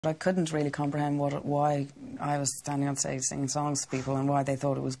I couldn't really comprehend why I was standing on stage singing songs to people and why they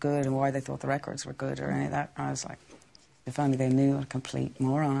thought it was good and why they thought the records were good or any of that. I was like, if only they knew what a complete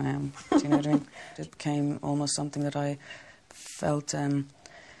moron I am. Do you know what I mean? It became almost something that I felt,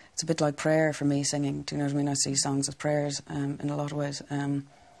 it's a bit like prayer for me, singing. Do you know what I mean? I see songs as prayers in a lot of ways,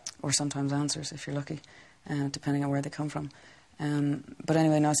 or sometimes answers if you're lucky, depending on where they come from. But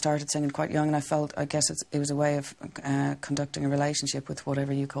anyway, I started singing quite young, and I felt, I guess it was a way of conducting a relationship with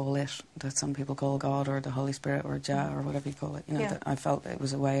whatever you call it, that some people call God or the Holy Spirit or Jah or whatever you call it. You know, that I felt it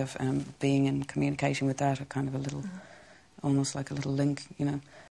was a way of being in communication with that, a kind of a little, almost like a little link, you know.